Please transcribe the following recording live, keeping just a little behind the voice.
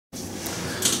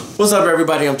What's up,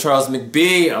 everybody? I'm Charles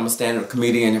McBee. I'm a stand-up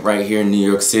comedian right here in New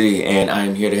York City, and I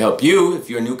am here to help you if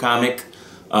you're a new comic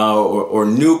or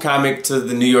new comic to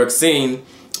the New York scene.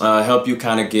 Help you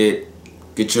kind of get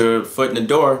your foot in the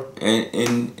door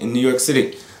in New York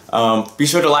City. Be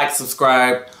sure to like,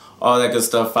 subscribe, all that good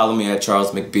stuff. Follow me at Charles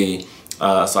McBee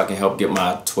so I can help get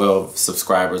my 12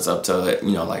 subscribers up to,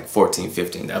 you know, like 14,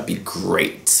 15. That'd be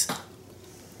great.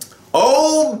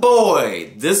 Oh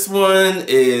boy, this one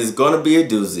is gonna be a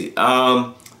doozy.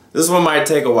 This one might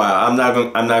take a while. I'm not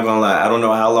gonna lie. I don't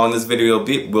know how long this video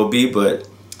will be, but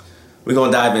we're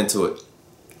gonna dive into it.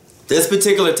 This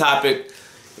particular topic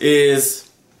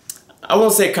is, I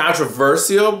won't say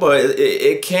controversial, but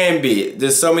it can be.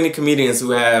 There's so many comedians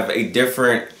who have a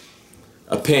different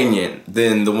opinion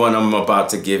than the one I'm about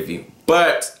to give you.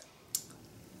 But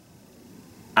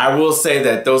I will say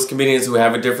that those comedians who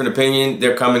have a different opinion,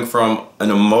 they're coming from an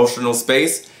emotional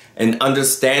space, an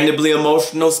understandably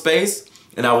emotional space,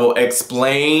 and I will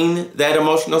explain that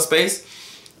emotional space.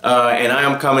 And I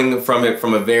am coming from it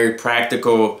from a very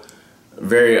practical,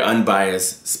 very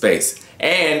unbiased space.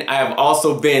 And I have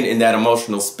also been in that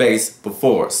emotional space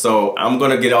before, so I'm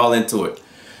gonna get all into it.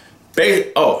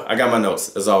 Oh, I got my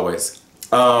notes, as always.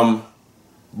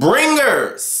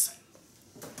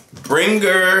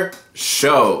 Bringer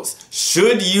shows.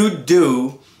 Should you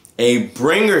do a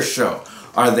bringer show?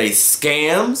 Are they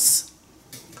scams?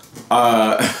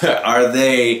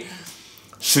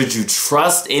 Should you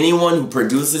trust anyone who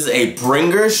produces a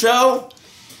bringer show?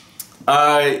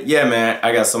 Yeah, man,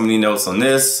 I got so many notes on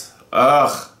this.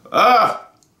 We're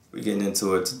getting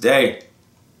into it today.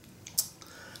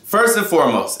 First and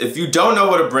foremost, if you don't know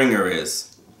what a bringer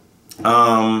is,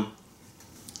 a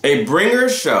bringer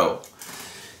show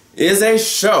is a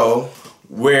show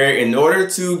where, in order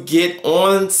to get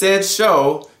on said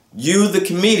show, you, the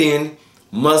comedian,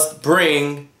 must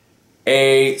bring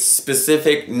a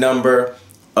specific number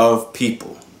of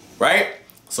people, right?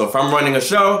 So if I'm running a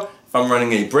show, if I'm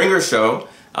running a bringer show,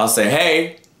 I'll say,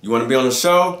 hey, you want to be on the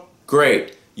show?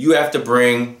 Great. You have to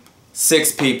bring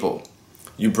 6 people.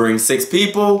 You bring 6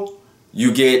 people,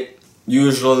 you get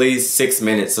usually 6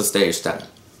 minutes of stage time.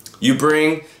 You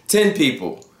bring 10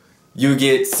 people, you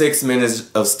get 6 minutes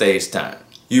of stage time.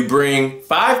 You bring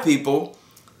 5 people,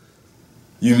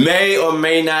 you may or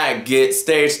may not get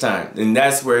stage time, and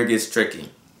that's where it gets tricky.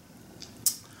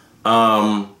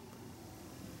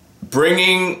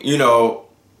 Bringing, you know,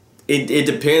 it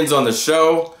depends on the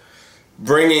show.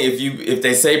 Bringing, if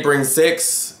they say bring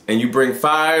 6 and you bring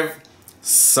 5,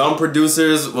 some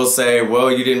producers will say, well,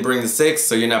 you didn't bring the 6,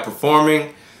 so you're not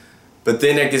performing. But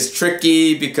then it gets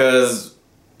tricky because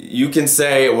you can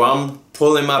say, well, I'm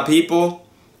pulling my people.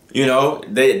 You know,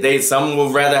 some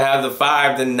will rather have the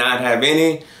 5 than not have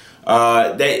any.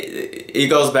 It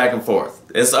goes back and forth.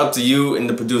 It's up to you and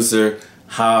the producer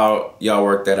how y'all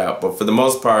work that out. But for the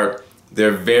most part,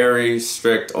 they're very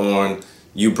strict on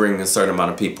you bringing a certain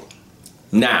amount of people.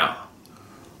 Now,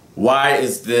 why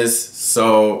is this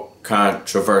so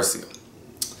controversial?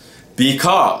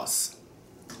 Because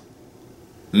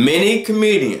many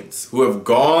comedians who have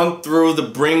gone through the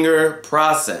bringer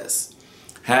process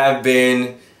have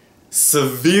been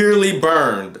severely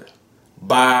burned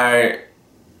by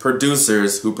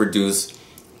producers who produce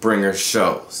bringer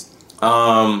shows.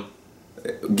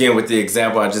 Again, with the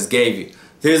example I just gave you,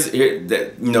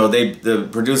 the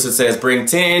producer says bring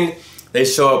 10, they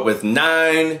show up with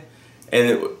 9,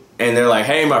 and they're like,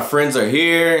 hey, my friends are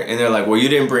here, and they're like, well, you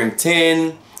didn't bring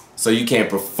 10, so you can't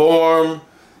perform.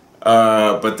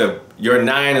 But your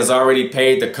 9 has already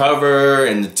paid the cover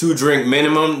and the 2-drink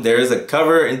minimum. There is a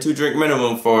cover and 2-drink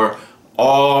minimum for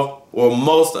all or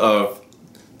most of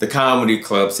the comedy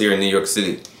clubs here in New York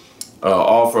City.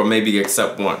 All for maybe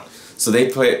except one. So they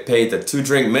paid the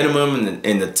 2-drink minimum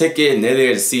and the ticket, and they're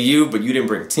there to see you, but you didn't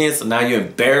bring 10, so now you're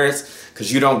embarrassed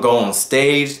because you don't go on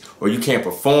stage or you can't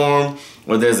perform,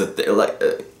 or there's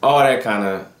all that kind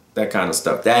of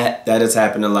stuff. That has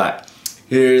happened a lot.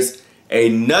 Here's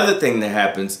another thing that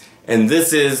happens, and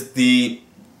this is the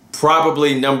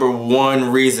probably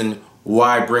 #1 reason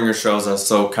why bringer shows are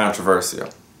so controversial.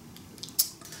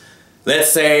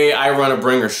 Let's say I run a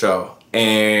bringer show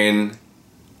and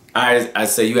I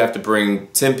say you have to bring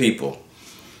 10 people,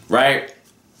 right?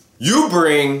 You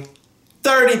bring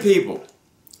 30 people,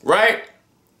 right?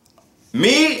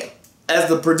 Me, as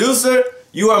the producer,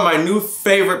 you are my new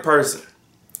favorite person.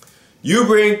 You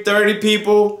bring 30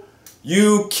 people,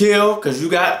 you kill, because you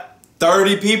got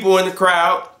 30 people in the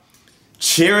crowd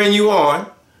cheering you on,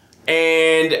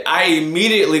 and I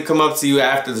immediately come up to you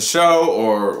after the show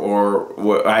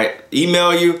or I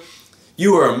email you.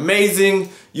 You were amazing.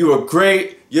 You were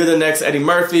great. you're the next Eddie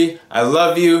Murphy. I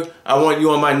love you. I want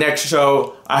you on my next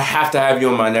show. I have to have you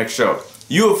on my next show.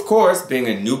 You, of course, being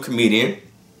a new comedian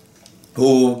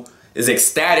who is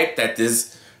ecstatic that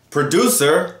this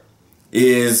producer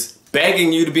is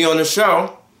begging you to be on the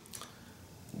show,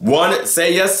 want to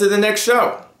say yes to the next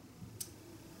show.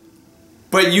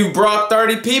 But you brought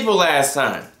 30 people last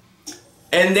time,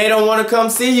 and they don't want to come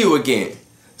see you again.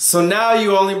 So now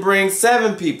you only bring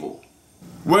 7 people.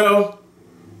 Well,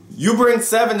 you bring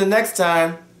 7 the next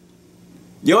time,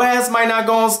 your ass might not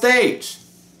go on stage.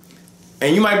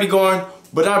 And you might be going,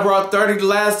 but I brought 30 the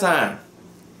last time.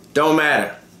 Don't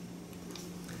matter.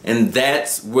 And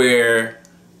that's where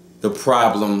the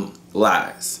problem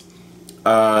lies.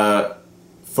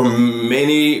 For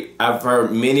many, I've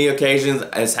heard many occasions,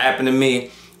 it's happened to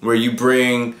me, where you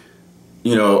bring,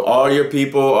 you know, all your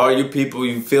people,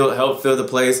 you help fill the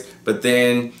place, but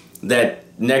then that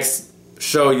next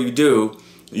show you do,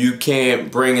 you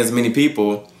can't bring as many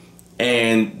people,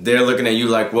 and they're looking at you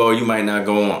like, well, you might not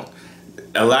go on.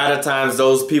 A lot of times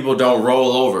those people don't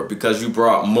roll over because you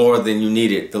brought more than you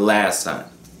needed the last time.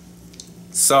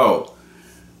 So,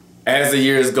 as the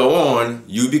years go on,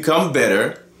 you become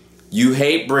better. You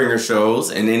hate bringer shows,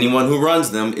 and anyone who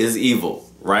runs them is evil,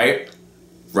 right?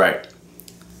 Right.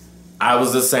 I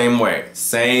was the same way.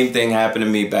 Same thing happened to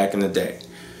me back in the day.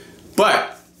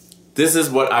 But this is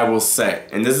what I will say,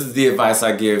 and this is the advice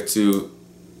I give to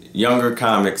younger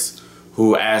comics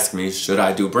who ask me, should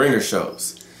I do bringer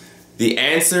shows? The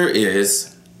answer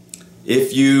is,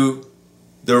 the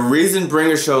reason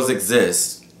bringer shows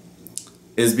exist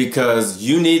is because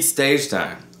you need stage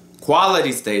time.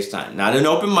 Quality stage time, not an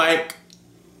open mic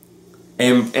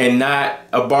and not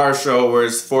a bar show where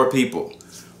it's 4 people.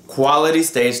 Quality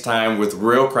stage time with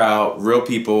real crowd, real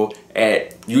people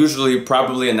at usually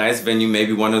probably a nice venue,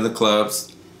 maybe one of the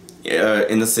clubs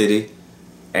in the city,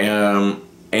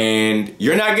 and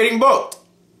you're not getting booked.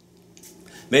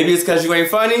 Maybe it's because you ain't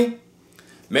funny.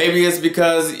 Maybe it's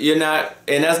because you're not,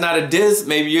 and that's not a diss,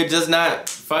 maybe you're just not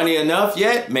funny enough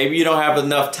yet. Maybe you don't have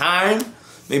enough time.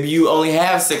 Maybe you only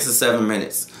have 6 or 7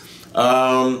 minutes.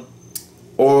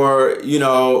 Or, you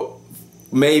know,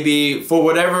 maybe for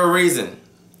whatever reason,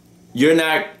 you're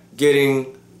not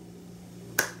getting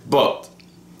booked.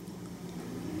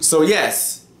 So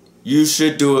yes, you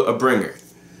should do a bringer.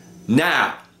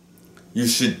 Now, you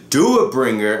should do a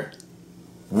bringer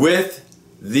with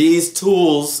these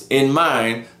tools in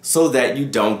mind so that you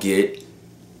don't get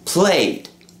played,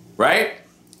 right?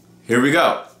 Here we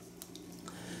go.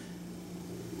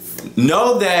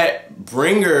 Know that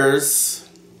bringers,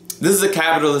 this is a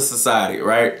capitalist society,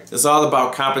 right? It's all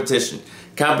about competition.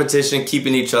 Competition,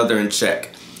 keeping each other in check.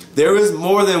 There is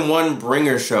more than one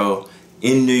bringer show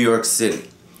in New York City.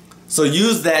 So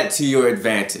use that to your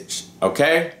advantage,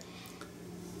 okay?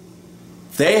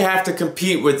 They have to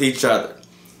compete with each other.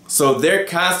 So they're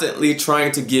constantly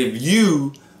trying to give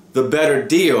you the better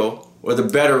deal or the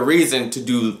better reason to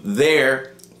do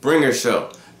their bringer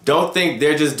show. Don't think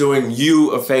they're just doing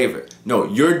you a favor. No,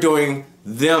 you're doing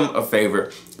them a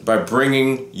favor by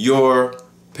bringing your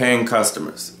paying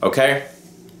customers, okay?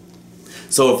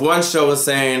 So if one show is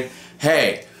saying,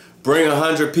 hey, bring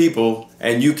 100 people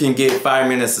and you can get 5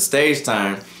 minutes of stage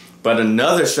time, but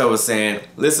another show is saying,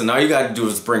 listen, all you got to do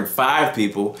is bring 5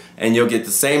 people and you'll get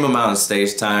the same amount of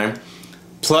stage time,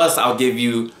 plus I'll give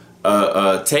you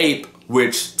a tape,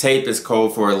 which tape is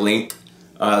code for a link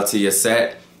to your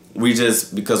set. We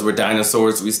just, because we're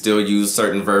dinosaurs, we still use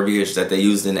certain verbiage that they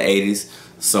used in the 80s.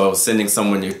 So sending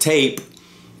someone your tape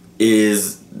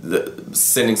is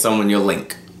sending someone your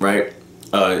link, right?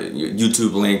 Your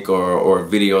YouTube link or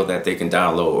video that they can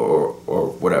download or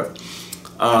whatever.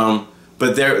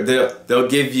 But they'll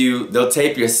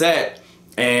tape your set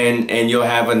and you'll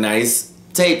have a nice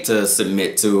tape to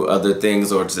submit to other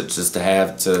things or just to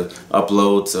have to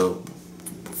upload to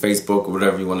Facebook or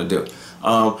whatever you want to do.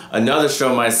 Another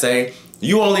show might say,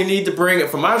 you only need to bring,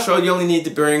 for my show, you only need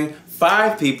to bring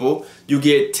 5 people. You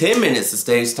get 10 minutes of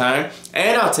stage time,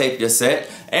 and I'll tape your set.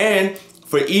 And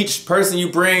for each person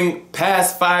you bring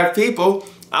past 5 people,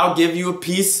 I'll give you a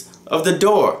piece of the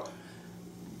door.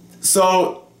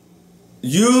 So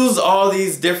use all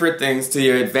these different things to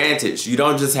your advantage. You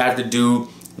don't just have to do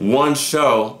one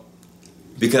show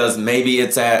because maybe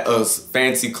it's at a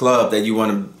fancy club that you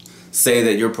want to say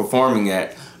that you're performing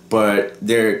at, but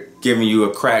they're giving you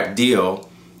a crap deal,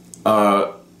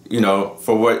 you know,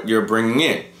 for what you're bringing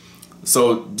in.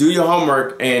 So do your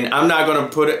homework, and I'm not going to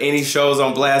put any shows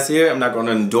on blast here. I'm not going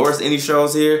to endorse any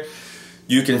shows here.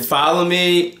 You can follow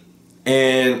me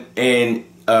and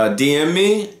DM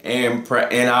me,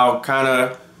 and I'll kind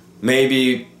of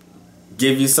maybe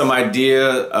give you some idea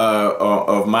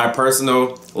of my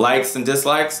personal likes and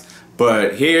dislikes,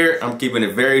 but here I'm keeping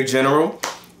it very general.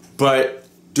 But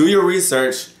do your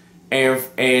research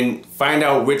and find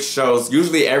out which shows.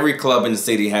 Usually every club in the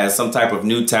city has some type of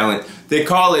new talent. They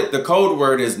call it, the code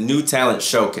word is new talent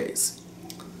showcase.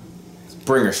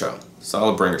 Bringer show. It's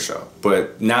all a bringer show.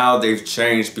 But now they've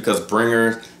changed because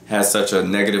bringer has such a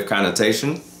negative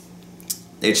connotation.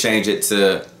 They change it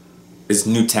to it's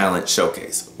new talent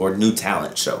showcase or new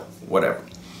talent show, whatever.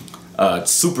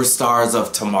 Superstars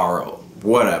of tomorrow,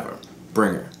 whatever.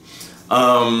 Bringer.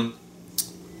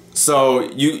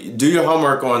 So you do your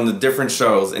homework on the different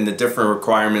shows and the different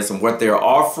requirements and what they're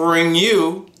offering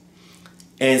you,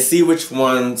 and see which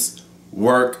ones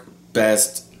work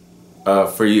best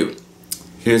for you.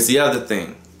 Here's the other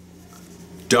thing.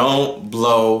 Don't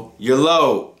blow your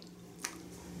load.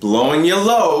 Blowing your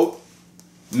load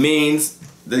means,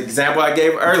 the example I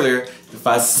gave earlier, if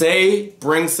I say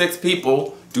bring 6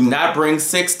 people, do not bring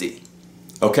 60.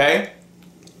 Okay?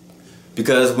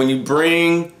 Because when you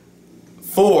bring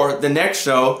 4 the next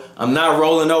show, I'm not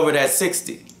rolling over that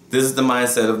 60. This is the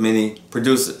mindset of many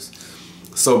producers.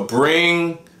 So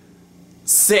bring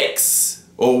 6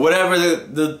 or whatever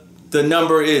the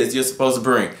number is you're supposed to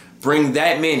bring. Bring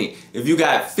that many. If you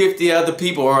got 50 other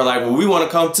people who are like, well, we want to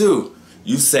come too,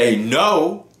 you say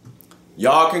no.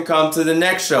 Y'all can come to the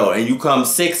next show, and you come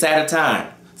 6 at a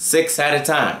time. 6 at a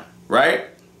time, right?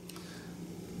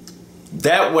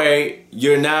 That way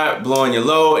you're not blowing your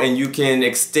load, and you can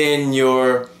extend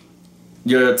your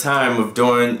time of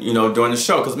doing the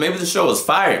show. Because maybe the show is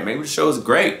fire. Maybe the show is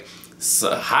great. It's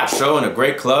a hot show in a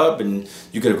great club, and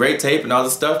you get a great tape and all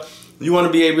this stuff. You want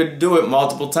to be able to do it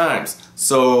multiple times.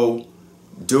 So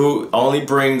only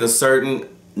bring the certain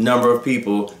number of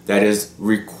people that is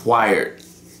required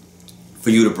for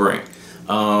you to bring.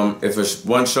 If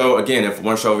one show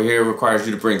over here requires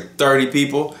you to bring 30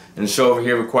 people and the show over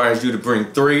here requires you to bring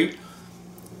 3,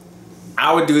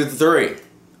 I would do the 3.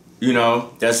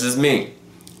 That's just me.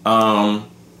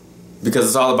 Because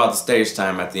it's all about the stage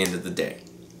time at the end of the day.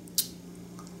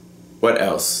 What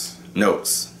else?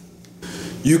 Notes.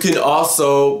 You can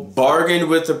also bargain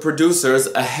with the producers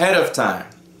ahead of time.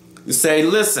 You say,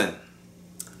 listen,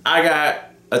 I got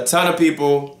a ton of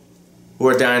people who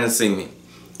are dying to see me.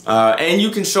 And you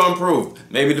can show and prove.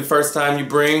 Maybe the first time you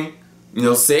bring,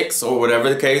 6 or whatever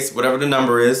the case, whatever the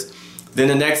number is. Then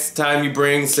the next time you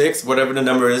bring 6, whatever the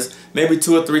number is. Maybe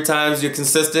 2 or 3 times you're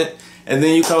consistent. And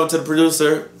then you come to the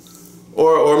producer,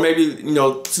 or maybe,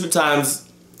 2 times,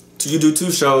 you do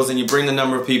 2 shows and you bring the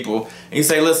number of people. And you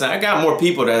say, listen, I got more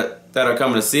people that are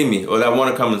coming to see me or that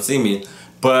want to come and see me.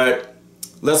 But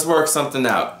let's work something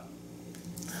out.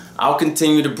 I'll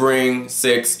continue to bring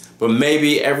 6, but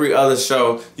maybe every other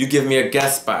show you give me a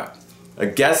guest spot. A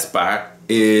guest spot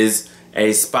is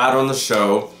a spot on the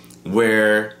show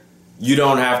where you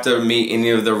don't have to meet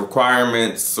any of the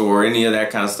requirements or any of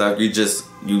that kind of stuff.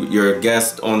 You're a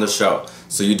guest on the show.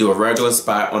 So you do a regular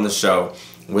spot on the show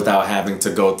without having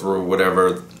to go through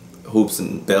whatever hoops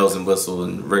and bells and whistles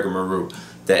and rigmarole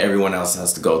that everyone else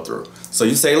has to go through. So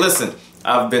you say, listen,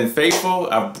 I've been faithful.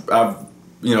 I've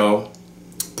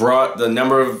brought the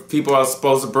number of people I was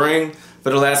supposed to bring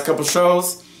for the last couple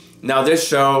shows. Now this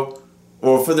show,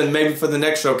 or maybe for the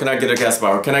next show, can I get a guest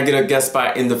spot, or can I get a guest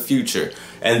spot in the future?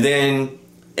 And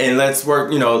let's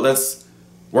work, let's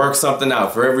work something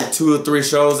out. For every 2 or 3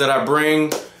 shows that I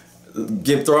bring,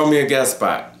 throw me a guest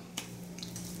spot.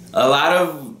 A lot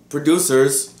of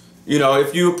producers,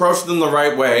 if you approach them the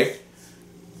right way,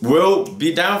 will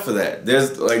be down for that.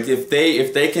 There's like if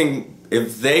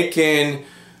they can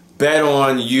bet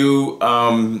on you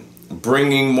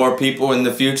bringing more people in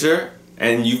the future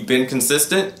and you've been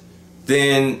consistent,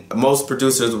 then most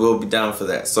producers will be down for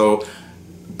that. So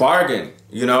bargain,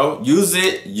 use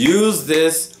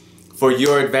this for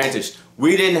your advantage.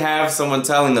 We didn't have someone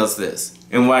telling us this.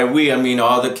 And by we, I mean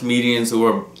all the comedians who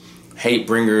are hate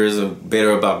bringers and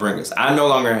bitter about bringers. I no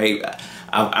longer hate.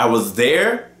 I was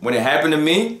there when it happened to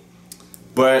me,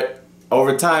 but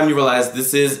over time you realize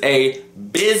this is a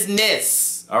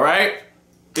business, all right?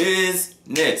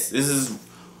 Business. This is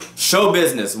show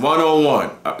business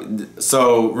 101.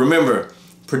 So remember,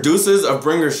 producers of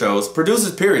bringer shows,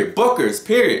 producers period, bookers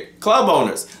period, club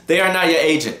owners, they are not your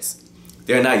agents.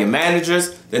 They're not your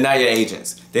managers, they're not your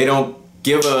agents. They don't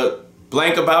give a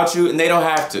blank about you and they don't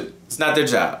have to. It's not their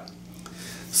job.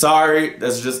 Sorry,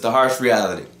 that's just the harsh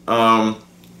reality.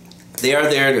 They are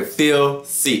there to fill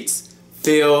seats.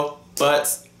 Fill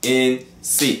butts in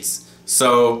seats.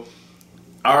 So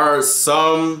are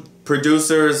some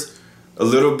producers a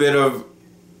little bit of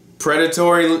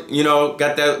predatory,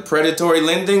 got that predatory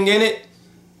lending in it?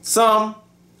 Some,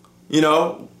 you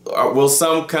know, will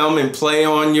some come and play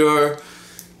on your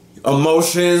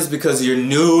emotions because you're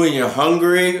new and you're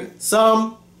hungry?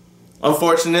 Some,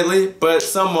 unfortunately, but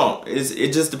some won't.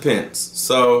 It just depends.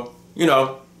 So, you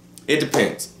know, it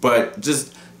depends. But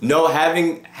just know,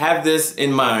 have this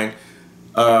in mind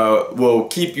will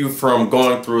keep you from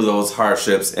going through those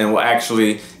hardships and will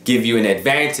actually give you an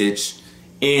advantage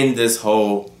in this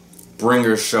whole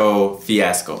bringer show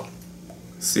fiasco.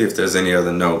 See if there's any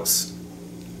other notes.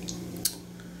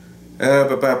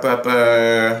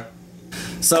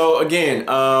 So again, and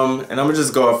I'm gonna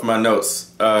just go off my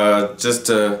notes just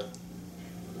to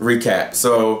recap.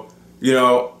 So, you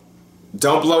know,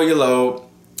 don't blow your load.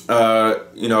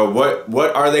 You know,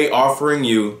 what are they offering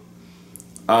you?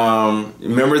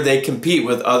 Remember, they compete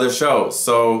with other shows,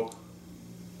 so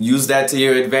use that to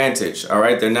your advantage. All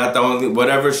right, they're not the only,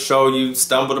 whatever show you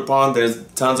stumbled upon, there's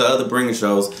tons of other bringer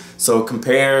shows, so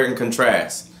compare and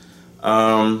contrast.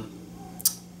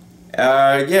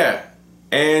 Yeah,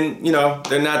 and you know,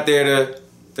 they're not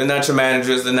your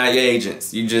managers, they're not your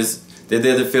agents. They're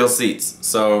there to fill seats.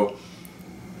 So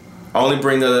only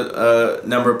bring the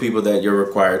number of people that you're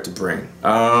required to bring.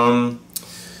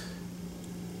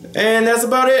 And that's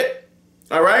about it.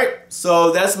 All right,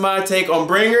 so that's my take on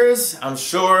bringers. I'm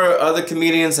sure other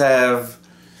comedians have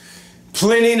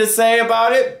plenty to say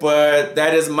about it, but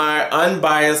that is my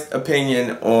unbiased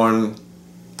opinion on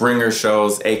bringer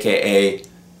shows, aka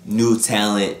new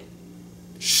talent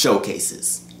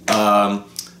showcases.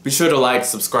 Be sure to like,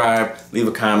 subscribe, leave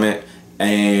a comment,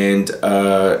 and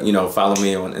you know, follow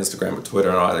me on Instagram and Twitter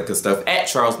and all that good stuff at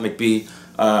Charles McBee.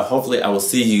 Hopefully I will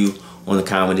see you on the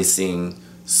comedy scene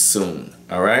soon.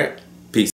 All right.